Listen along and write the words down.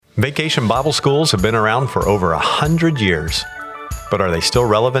Vacation Bible schools have been around for over 100 years, but are they still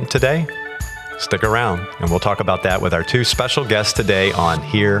relevant today? Stick around, and we'll talk about that with our two special guests today on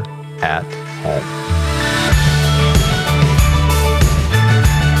Here at Home.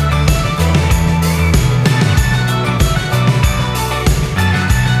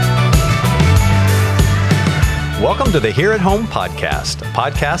 Welcome to the Here at Home podcast, a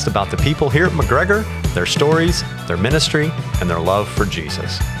podcast about the people here at McGregor, their stories, their ministry, and their love for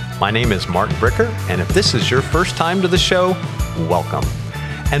Jesus. My name is Mark Bricker, and if this is your first time to the show, welcome.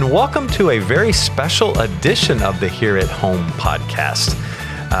 And welcome to a very special edition of the Here at Home podcast,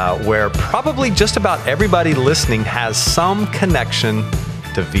 where probably just about everybody listening has some connection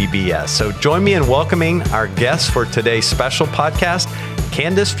to VBS. So join me in welcoming our guests for today's special podcast,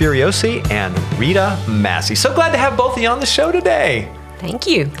 Candace Furiosi and Rita Massey. So glad to have both of you on the show today. Thank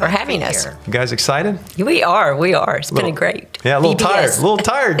you for having us. You guys excited? We are. It's been great. Yeah, a little VBS.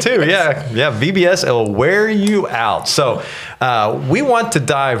 tired too. Yeah, VBS, it'll wear you out. So we want to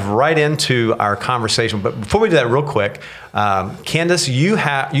dive right into our conversation. But before we do that real quick, Candace,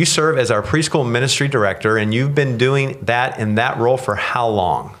 you serve as our preschool ministry director, and you've been doing that in that role for how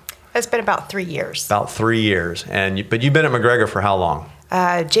long? It's been about 3 years. About 3 years. But you've been at McGregor for how long?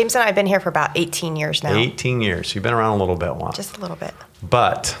 James and I have been here for about 18 years now. 18 years. You've been around a little bit. Wow. Just a little bit.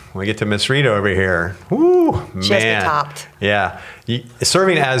 But when we get to Miss Rita over here, whoo, man. She has been topped. Yeah.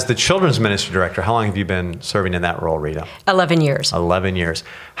 Serving as the children's ministry director, how long have you been serving in that role, Rita? 11 years. 11 years.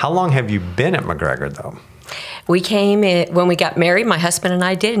 How long have you been at McGregor, though? We came in, when we got married, my husband and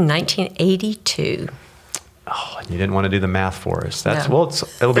I did in 1982. Oh, and you didn't want to do the math for us. That's No.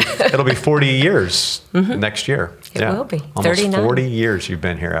 it'll be 40 years next year. It will be. Almost 39. 40 years you've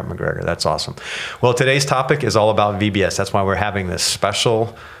been here at McGregor. That's awesome. Well, today's topic is all about VBS. That's why we're having this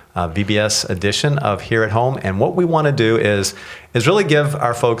special VBS edition of Here at Home. And what we want to do is really give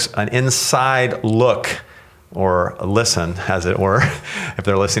our folks an inside look, or a listen, as it were, if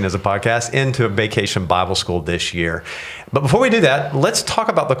they're listening as a podcast, into a Vacation Bible School this year. But before we do that, let's talk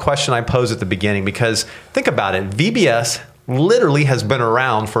about the question I posed at the beginning, because think about it. VBS literally has been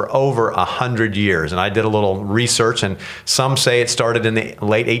around for over 100 years. And I did a little research, and some say it started in the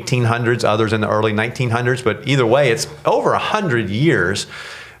late 1800s, others in the early 1900s. But either way, it's over 100 years.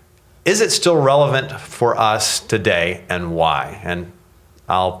 Is it still relevant for us today, and why? And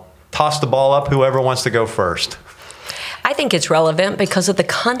I'll toss the ball up, whoever wants to go first. I think it's relevant because of the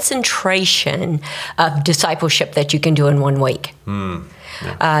concentration of discipleship that you can do in 1 week.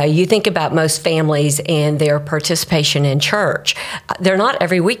 You think about most families and their participation in church. They're not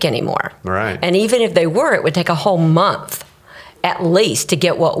every week anymore. Right. And even if they were, it would take a whole month at least to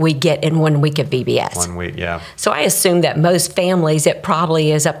get what we get in 1 week of VBS. 1 week, yeah. So I assume that most families, it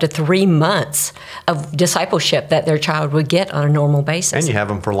probably is up to 3 months of discipleship that their child would get on a normal basis. And you have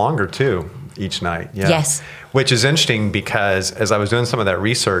them for longer, too, each night. Yeah. Yes. Which is interesting because as I was doing some of that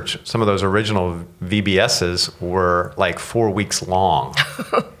research, some of those original VBSs were like 4 weeks long.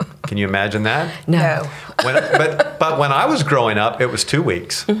 Can you imagine that? No. But when I was growing up, it was 2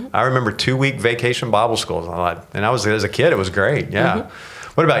 weeks. I remember 2-week vacation Bible schools. And as a kid, it was great. Yeah.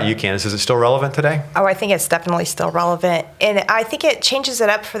 What about you, Candace? Is it still relevant today? Oh, I think it's definitely still relevant. And I think it changes it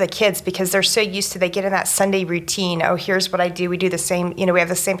up for the kids because they're so used to, they get in that Sunday routine. Oh, here's what I do. We do the same, we have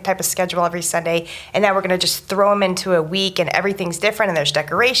the same type of schedule every Sunday. And now we're going to just throw them into a week and everything's different. And there's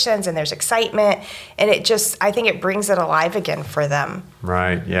decorations and there's excitement. And I think it brings it alive again for them.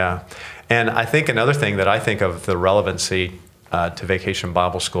 Right, yeah. And I think another thing that I think of the relevancy to Vacation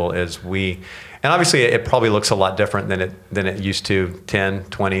Bible School is and obviously it probably looks a lot different than it used to 10,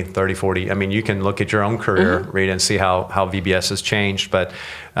 20, 30, 40. I mean, you can look at your own career, Rita, and see how VBS has changed. But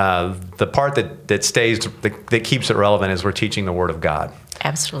the part that keeps it relevant is we're teaching the Word of God.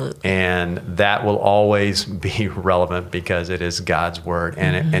 Absolutely. And that will always be relevant because it is God's Word.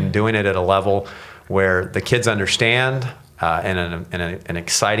 And doing it at a level where the kids understand in an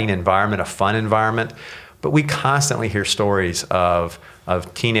exciting environment, a fun environment. But we constantly hear stories of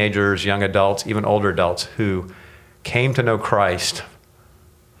teenagers, young adults, even older adults who came to know Christ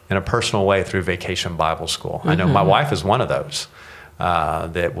in a personal way through Vacation Bible School. I know my wife is one of those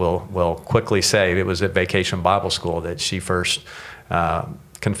that will quickly say it was at Vacation Bible School that she first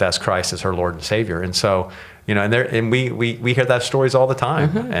confessed Christ as her Lord and Savior. And so, and we hear that stories all the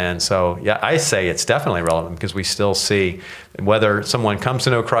time. And so, yeah, I say it's definitely relevant because we still see whether someone comes to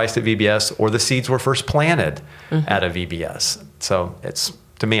know Christ at VBS or the seeds were first planted at a VBS. So it's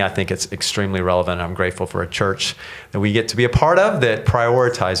to me, I think it's extremely relevant. I'm grateful for a church that we get to be a part of that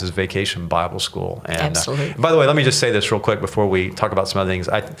prioritizes Vacation Bible School. And Absolutely. by the way, let me just say this real quick before we talk about some other things.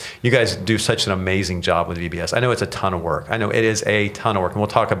 You guys do such an amazing job with VBS. I know it's a ton of work. I know it is a ton of work. And we'll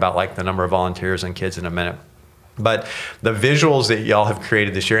talk about like the number of volunteers and kids in a minute. But the visuals that y'all have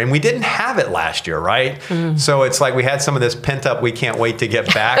created this year, and we didn't have it last year, right? So it's like we had some of this pent up, we can't wait to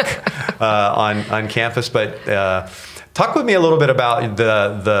get back on campus. But talk with me a little bit about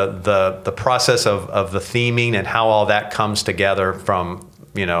the process of the theming and how all that comes together from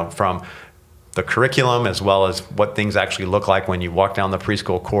the curriculum as well as what things actually look like when you walk down the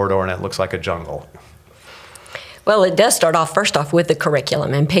preschool corridor and it looks like a jungle. Well, it does start off, first off, with the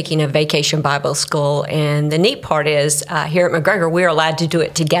curriculum and picking a Vacation Bible School. And the neat part is here at McGregor, we're allowed to do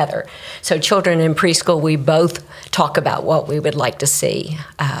it together. So children in preschool, we both talk about what we would like to see.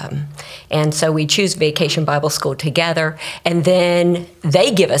 And so we choose Vacation Bible School together, and then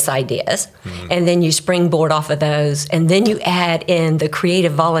they give us ideas, and then you springboard off of those, and then you add in the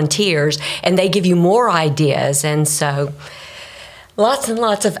creative volunteers, and they give you more ideas. And so lots and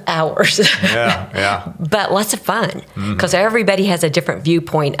lots of hours. Yeah. But lots of fun, because everybody has a different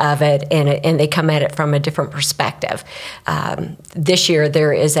viewpoint of it, and they come at it from a different perspective. This year,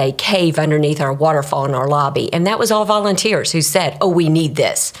 there is a cave underneath our waterfall in our lobby, and that was all volunteers who said, "Oh, we need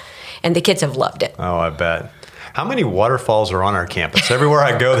this." And the kids have loved it. Oh, I bet. How many waterfalls are on our campus? Everywhere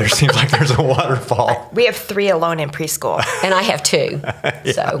I go, there seems like there's a waterfall. We have 3 alone in preschool. And I have 2.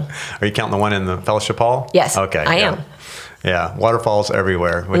 Yeah. So. Are you counting the one in the fellowship hall? Yes, Okay. I am. Yeah, waterfalls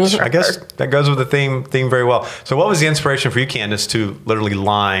everywhere, which I guess that goes with the theme very well. So what was the inspiration for you, Candace, to literally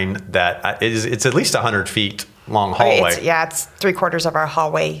line that? It's at least 100 feet long hallway. It's 3/4 of our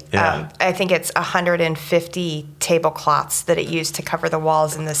hallway. Yeah. I think it's 150 tablecloths that it used to cover the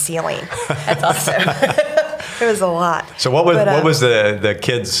walls and the ceiling. That's awesome. It was a lot. So what was the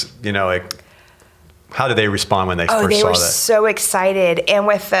kids, how did they respond when they first saw that? They were so excited. And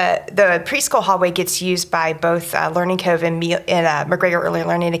with the preschool hallway gets used by both Learning Cove and McGregor Early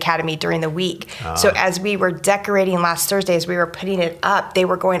Learning Academy during the week. So as we were decorating last Thursday, as we were putting it up, they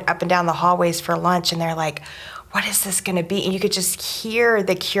were going up and down the hallways for lunch, and they're like, "What is this going to be?" And you could just hear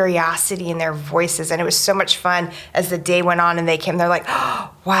the curiosity in their voices. And it was so much fun as the day went on and they came. They're like, "Oh,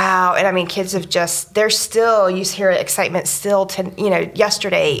 wow." And I mean, kids they're still, you hear excitement still to,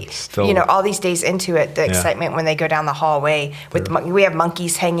 yesterday, all these days into it, the excitement when they go down the hallway with we have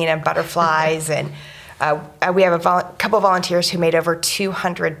monkeys hanging and butterflies. And we have a couple of volunteers who made over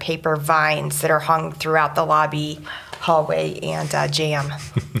 200 paper vines that are hung throughout the lobby, hallway, and jam.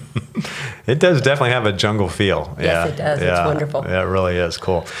 It does definitely have a jungle feel. Yes, it does. It's wonderful. Yeah, it really is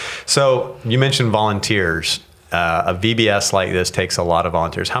cool. So you mentioned volunteers. A VBS like this takes a lot of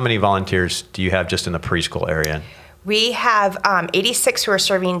volunteers. How many volunteers do you have just in the preschool area? We have 86 who are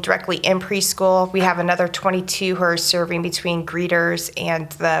serving directly in preschool. We have another 22 who are serving between greeters and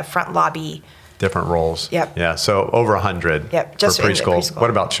the front lobby. Different roles. Yep. Yeah, so over 100 just for preschool.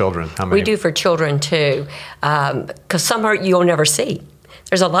 What about children? How many? We do for children too, because some you'll never see.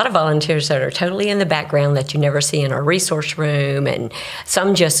 There's a lot of volunteers that are totally in the background that you never see in our resource room, and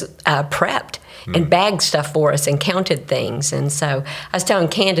some just prepped and bagged stuff for us and counted things. And so I was telling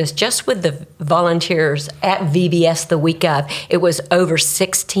Candace, just with the volunteers at VBS the week of, it was over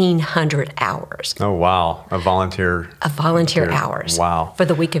 1,600 hours. Oh, wow. Volunteer hours. Wow. For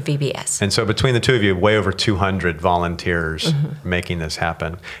the week of VBS. And so between the two of you, way over 200 volunteers making this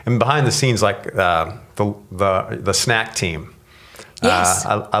happen. And behind the scenes, like the snack team. Yes.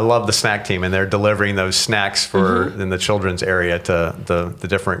 I love the snack team, and they're delivering those snacks in the children's area to the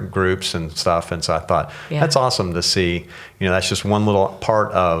different groups and stuff. And so I thought, that's awesome to see. That's just one little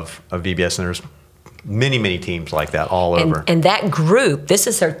part of VBS, and there's many, many teams like that all over. And that group, this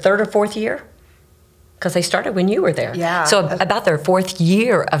is their 3rd or 4th year? Because they started when you were there. Yeah. So about their 4th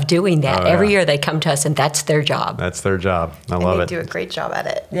year of doing that. Every year they come to us, and that's their job. That's their job. I love it. They do a great job at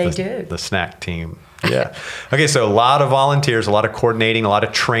it. They do. The snack team. Yeah. Okay, so a lot of volunteers, a lot of coordinating, a lot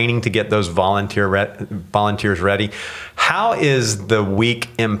of training to get those volunteers ready. How is the week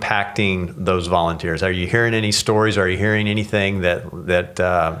impacting those volunteers? Are you hearing any stories? Are you hearing anything that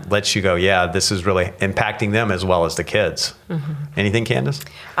lets you go, this is really impacting them as well as the kids? Anything, Candace?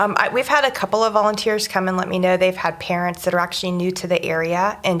 We've had a couple of volunteers come and let me know they've had parents that are actually new to the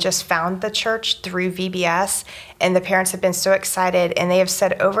area and just found the church through VBS. And the parents have been so excited, and they have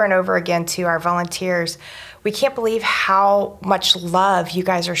said over and over again to our volunteers, volunteers. We can't believe how much love you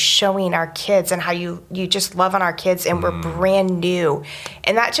guys are showing our kids and how you just love on our kids, and we're brand new.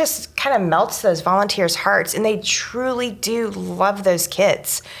 And that just kind of melts those volunteers' hearts, and they truly do love those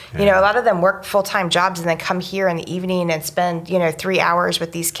kids. Yeah. A lot of them work full-time jobs and then come here in the evening and spend, 3 hours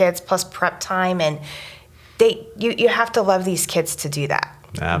with these kids plus prep time, and you have to love these kids to do that.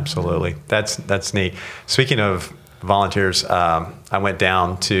 Absolutely. That's neat. Speaking of volunteers, I went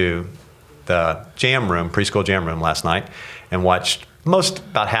down to the preschool jam room last night and watched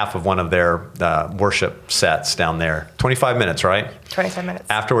about half of one of their worship sets down there. 25 minutes, right? 25 minutes.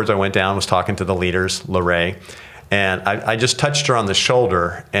 Afterwards, I went down, was talking to the leaders, Lorraine, and I just touched her on the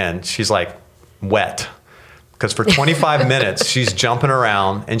shoulder, and she's like wet. Because for 25 minutes, she's jumping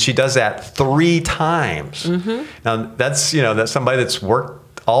around, and she does that 3 times. Mm-hmm. Now, that's somebody that's worked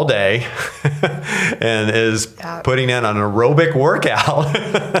all day and is putting in an aerobic workout.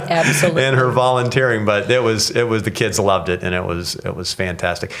 Absolutely. in her volunteering, but it was the kids loved it, and it was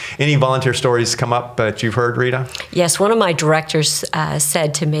fantastic. Any volunteer stories come up that you've heard, Rita? Yes, one of my directors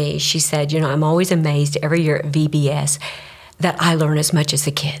said to me, she said, I'm always amazed every year at VBS that I learn as much as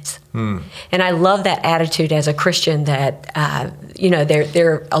the kids. And I love that attitude as a Christian that,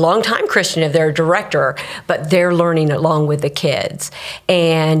 they're a long-time Christian if they're a director, but they're learning along with the kids.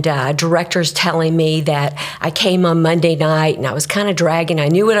 And directors telling me that I came on Monday night and I was kind of dragging. I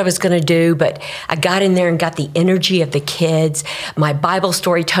knew what I was going to do, but I got in there and got the energy of the kids. My Bible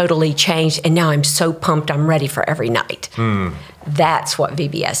story totally changed, and now I'm so pumped I'm ready for every night. That's what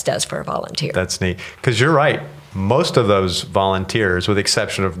VBS does for a volunteer. That's neat. Because you're right. Most of those volunteers, with the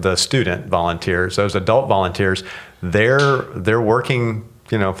exception of the student volunteers, those adult volunteers, they're working,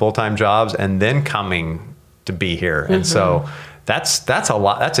 full-time jobs and then coming to be here. And so that's a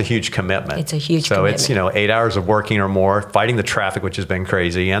lot. That's a huge commitment. It's a huge commitment. So it's 8 hours of working or more, fighting the traffic, which has been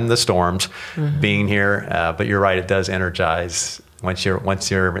crazy, and the storms, being here. But you're right, it does energize once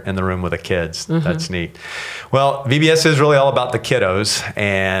you're in the room with the kids. That's neat. Well, VBS is really all about the kiddos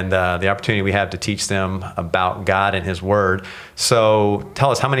and the opportunity we have to teach them about God and His Word. So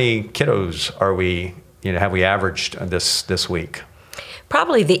tell us, how many kiddos have we averaged this week?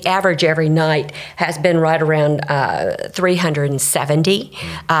 Probably the average every night has been right around 370,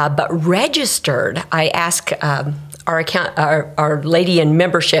 but registered, I asked our lady in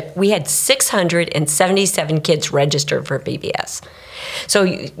membership, we had 677 kids registered for VBS. So,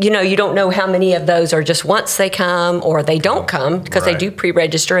 you don't know how many of those are just once they come or they don't come, because they do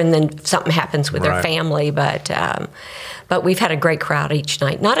pre-register and then something happens with their family. But we've had a great crowd each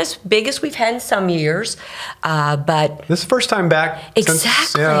night. Not as big as we've had in some years, but... This is the first time back.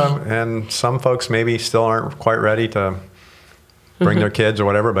 Exactly. And some folks maybe still aren't quite ready to bring their kids or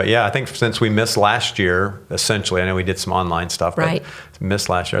whatever. But I think since we missed last year, essentially, I know we did some online stuff, but missed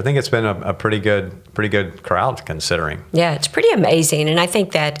last year, I think it's been a pretty good crowd considering. Yeah, it's pretty amazing. And I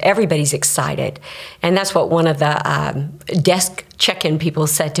think that everybody's excited. And that's what one of the desk check-in people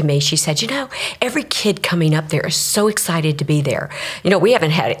said to me. She said, every kid coming up there is so excited to be there. We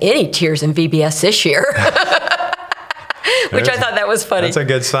haven't had any tears in VBS this year. Which I thought that was funny. That's a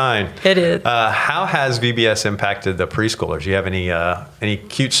good sign. It is. How has VBS impacted the preschoolers? Do you have any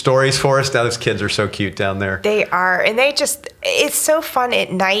cute stories for us? Now, those kids are so cute down there. They are. And it's so fun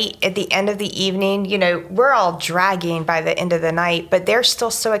at night, at the end of the evening. We're all dragging by the end of the night, but they're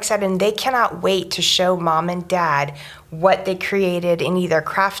still so excited. And they cannot wait to show mom and dad what they created in either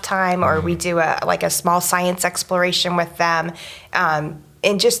craft time or we do a small science exploration with them.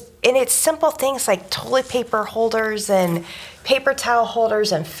 And it's simple things like toilet paper holders and paper towel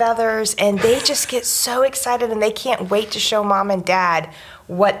holders and feathers, and they just get so excited and they can't wait to show mom and dad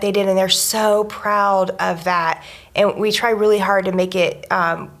what they did, and they're so proud of that. And we try really hard to make it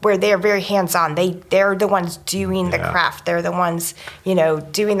where they're very hands-on. They're the ones doing the craft. They're the ones,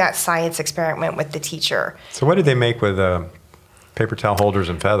 doing that science experiment with the teacher. So what did they make with paper towel holders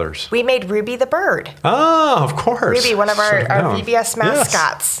and feathers? We made Ruby the bird. Oh, of course. Ruby, one of our VBS mascots.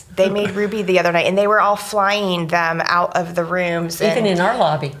 Yes. They made Ruby the other night, and they were all flying them out of the rooms. Even in our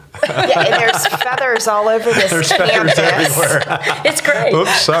lobby. And there's feathers all over this campus. Feathers everywhere. It's great.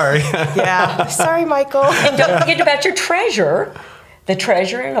 Oops, sorry. Yeah. Sorry, Michael. And don't forget about your treasure. The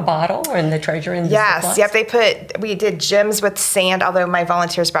treasure in a bottle and the treasure in the Yes, yep. We did gems with sand, although my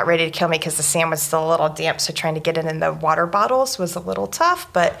volunteers about ready to kill me because the sand was still a little damp, so trying to get it in the water bottles was a little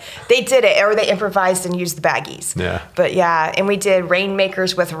tough, but they did it, or they improvised and used the baggies. Yeah. But and we did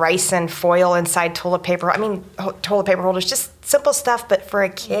rainmakers with rice and foil inside toilet paper. Toilet paper holders, just simple stuff, but for a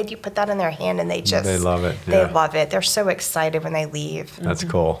kid, you put that in their hand and they love it. They love it. They're so excited when they leave. That's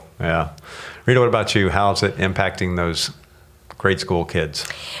cool. Yeah. Rita, what about you? How's it impacting those grade school kids?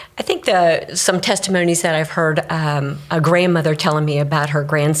 I think some testimonies that I've heard, a grandmother telling me about her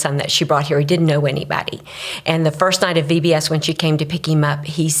grandson that she brought here. He didn't know anybody. And the first night of VBS, when she came to pick him up,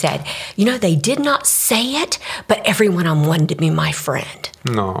 he said, they did not say it, but everyone wanted to be my friend.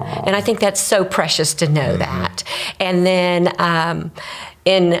 No. And I think that's so precious to know that. And then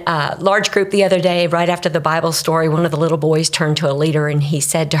in a large group the other day, right after the Bible story, one of the little boys turned to a leader and he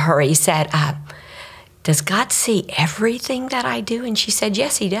said to her, does God see everything that I do? And she said,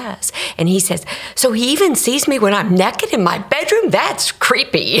 yes, he does. And he says, so he even sees me when I'm naked in my bedroom? That's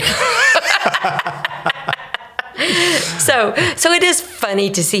creepy. So it is funny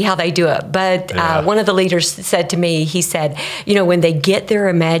to see how they do it. But one of the leaders said to me, he said, when they get their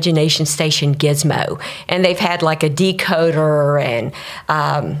imagination station gizmo, and they've had like a decoder and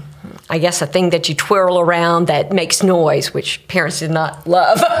I guess a thing that you twirl around that makes noise, which parents did not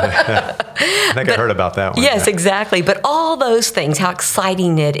love. I think I heard about that one. Yes, exactly. But all those things, how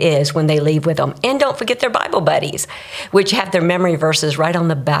exciting it is when they leave with them. And don't forget their Bible buddies, which have their memory verses right on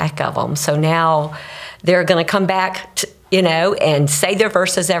the back of them. So now they're going to come back, and say their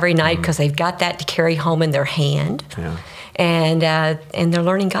verses every night because they've got that to carry home in their hand. Yeah. And they're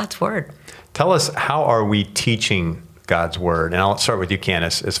learning God's Word. Tell us, how are we teaching God's Word? And I'll start with you,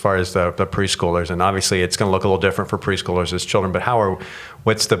 Candace, as far as the preschoolers. And obviously it's going to look a little different for preschoolers as children, but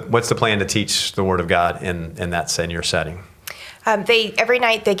what's the plan to teach the Word of God in your setting? Every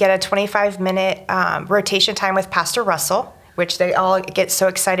night they get a 25-minute rotation time with Pastor Russell, which they all get so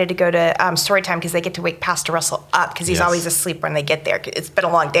excited to go to story time because they get to wake Pastor Russell up because he's always asleep when they get there. It's been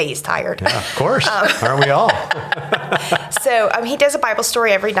a long day. He's tired. Yeah, of course. Aren't we all? So he does a Bible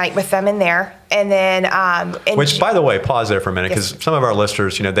story every night with them in there. And then... which, by the way, pause there for a minute because some of our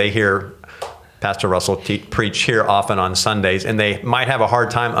listeners, they hear Pastor Russell preach here often on Sundays, and they might have a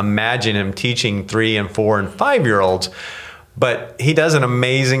hard time imagining him teaching 3 and 4 and 5-year-olds. But he does an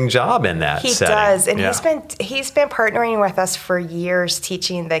amazing job in that setting. He does, and he's been partnering with us for years,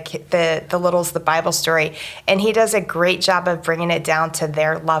 teaching the littles the Bible story, and he does a great job of bringing it down to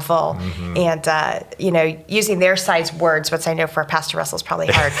their level, and using their size words, which I know for Pastor Russell's probably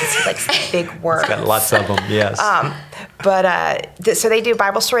hard because he likes big words. He's got lots of them, yes. So they do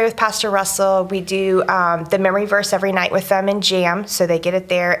Bible story with Pastor Russell. We do the memory verse every night with them in jam, so they get it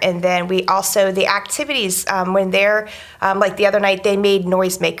there. And then we also, the activities, when they're, like the other night, they made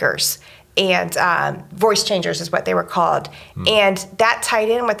noisemakers. And voice changers is what they were called. And that tied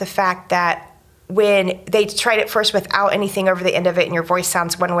in with the fact that when they tried it first without anything over the end of it and your voice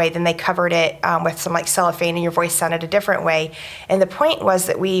sounds one way, then they covered it with some like cellophane and your voice sounded a different way. And the point was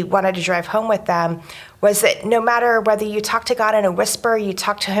that we wanted to drive home with them was that no matter whether you talk to God in a whisper, you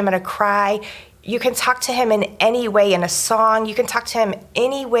talk to him in a cry, you can talk to him in any way, in a song, you can talk to him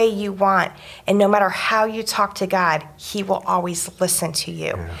any way you want. And no matter how you talk to God, he will always listen to you.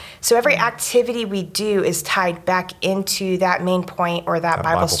 Yeah. So every activity we do is tied back into that main point or that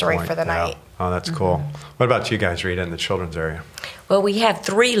Bible story for the night. Oh, that's cool. What about you guys, Rita, in the children's area? Well, we have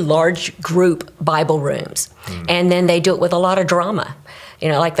 3 large group Bible rooms, and then they do it with a lot of drama.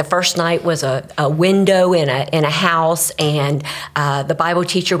 Like the first night was a window in a house, and the Bible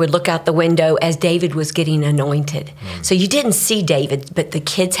teacher would look out the window as David was getting anointed. So you didn't see David, but the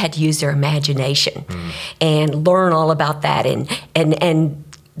kids had to use their imagination and learn all about that. And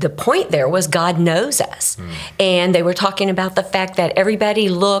the point there was God knows us. And they were talking about the fact that everybody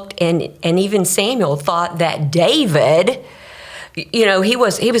looked, and even Samuel thought that David, he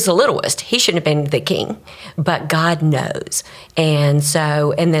was the littlest. He shouldn't have been the king, but God knows. And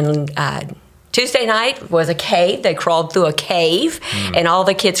then Tuesday night was a cave. They crawled through a cave, and all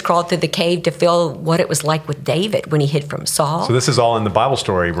the kids crawled through the cave to feel what it was like with David when he hid from Saul. So this is all in the Bible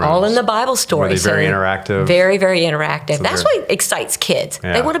story rooms? All in the Bible story. Were they very interactive? Very, very interactive. So that's what excites kids.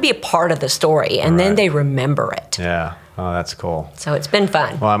 Yeah. They want to be a part of the story, and then they remember it. Yeah. Oh, that's cool. So it's been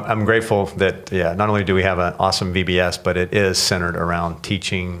fun. Well, I'm grateful that, not only do we have an awesome VBS, but it is centered around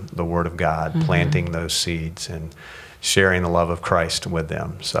teaching the Word of God, planting those seeds, and sharing the love of Christ with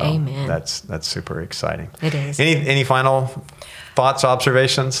them. So Amen. That's super exciting. It is. Any final thoughts,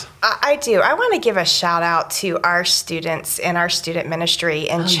 observations? I do. I want to give a shout out to our students in our student ministry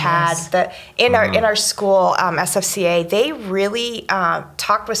and Chad. Yes. In our school, SFCA, they really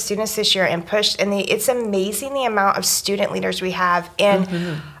talked with students this year and pushed. And it's amazing the amount of student leaders we have. And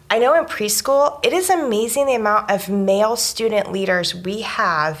I know in preschool, it is amazing the amount of male student leaders we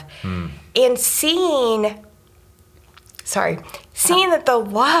have. And seeing that the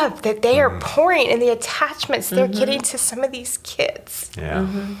love that they are pouring and the attachments they're getting to some of these kids. Yeah.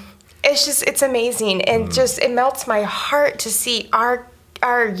 It's amazing. And it melts my heart to see our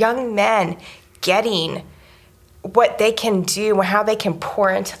young men getting what they can do and how they can pour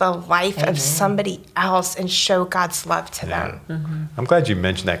into the life of somebody else and show God's love to them. Mm-hmm. I'm glad you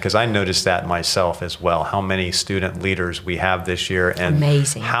mentioned that, because I noticed that myself as well, how many student leaders we have this year and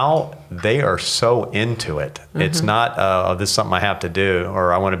amazing how they are so into it. It's not, this is something I have to do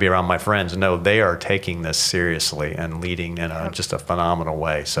or I want to be around my friends. No, they are taking this seriously and leading in just a phenomenal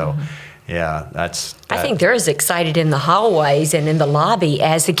way. So yeah, I think they're as excited in the hallways and in the lobby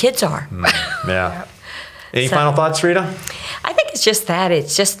as the kids are. Yeah. Any final thoughts, Rita? I think it's just that.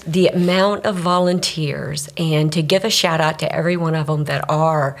 It's just the amount of volunteers, and to give a shout out to every one of them that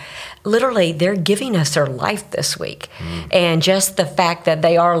are literally, they're giving us their life this week. And just the fact that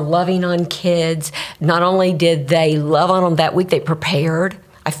they are loving on kids, not only did they love on them that week, they prepared.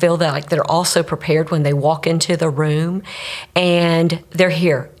 I feel that like they're also prepared when they walk into the room, and they're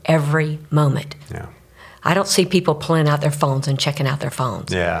here every moment. Yeah. I don't see people pulling out their phones and checking out their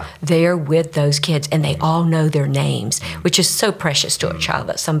phones. Yeah. They're with those kids, and they all know their names, which is so precious to a child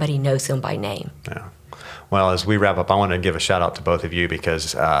that somebody knows them by name. Yeah. Well, as we wrap up, I want to give a shout out to both of you,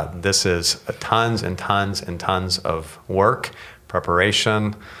 because this is tons and tons and tons of work,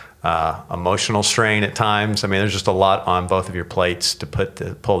 preparation, emotional strain at times. I mean, there's just a lot on both of your plates to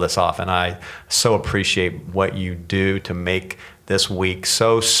pull this off, and I so appreciate what you do to make this week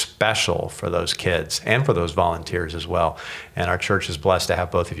so special for those kids and for those volunteers as well. And our church is blessed to have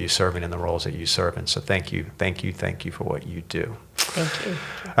both of you serving in the roles that you serve in. So thank you for what you do. Thank you.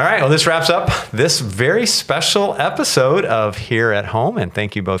 All right, well, this wraps up this very special episode of Here at Home. And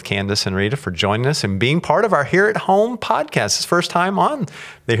thank you both, Candace and Rita, for joining us and being part of our Here at Home podcast. It's the first time on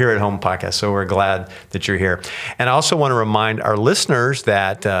the Here at Home podcast, so we're glad that you're here. And I also want to remind our listeners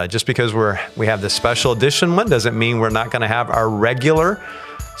that just because we have this special edition one doesn't mean we're not going to have our regular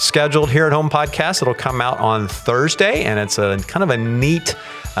scheduled Here at Home podcast. It'll come out on Thursday, and it's a kind of a neat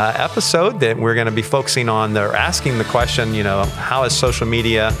episode that we're going to be focusing on. They're asking the question, how is social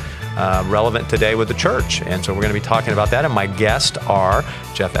media relevant today with the church? And so we're going to be talking about that. And my guests are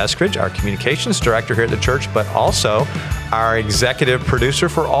Jeff Eskridge, our communications director here at the church, but also our executive producer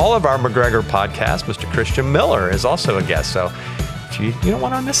for all of our McGregor podcasts, Mr. Christian Miller, is also a guest. So you don't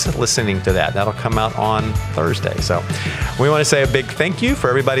want to miss listening to that. That'll come out on Thursday. So we want to say a big thank you for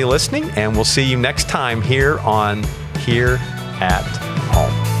everybody listening, and we'll see you next time here on Here at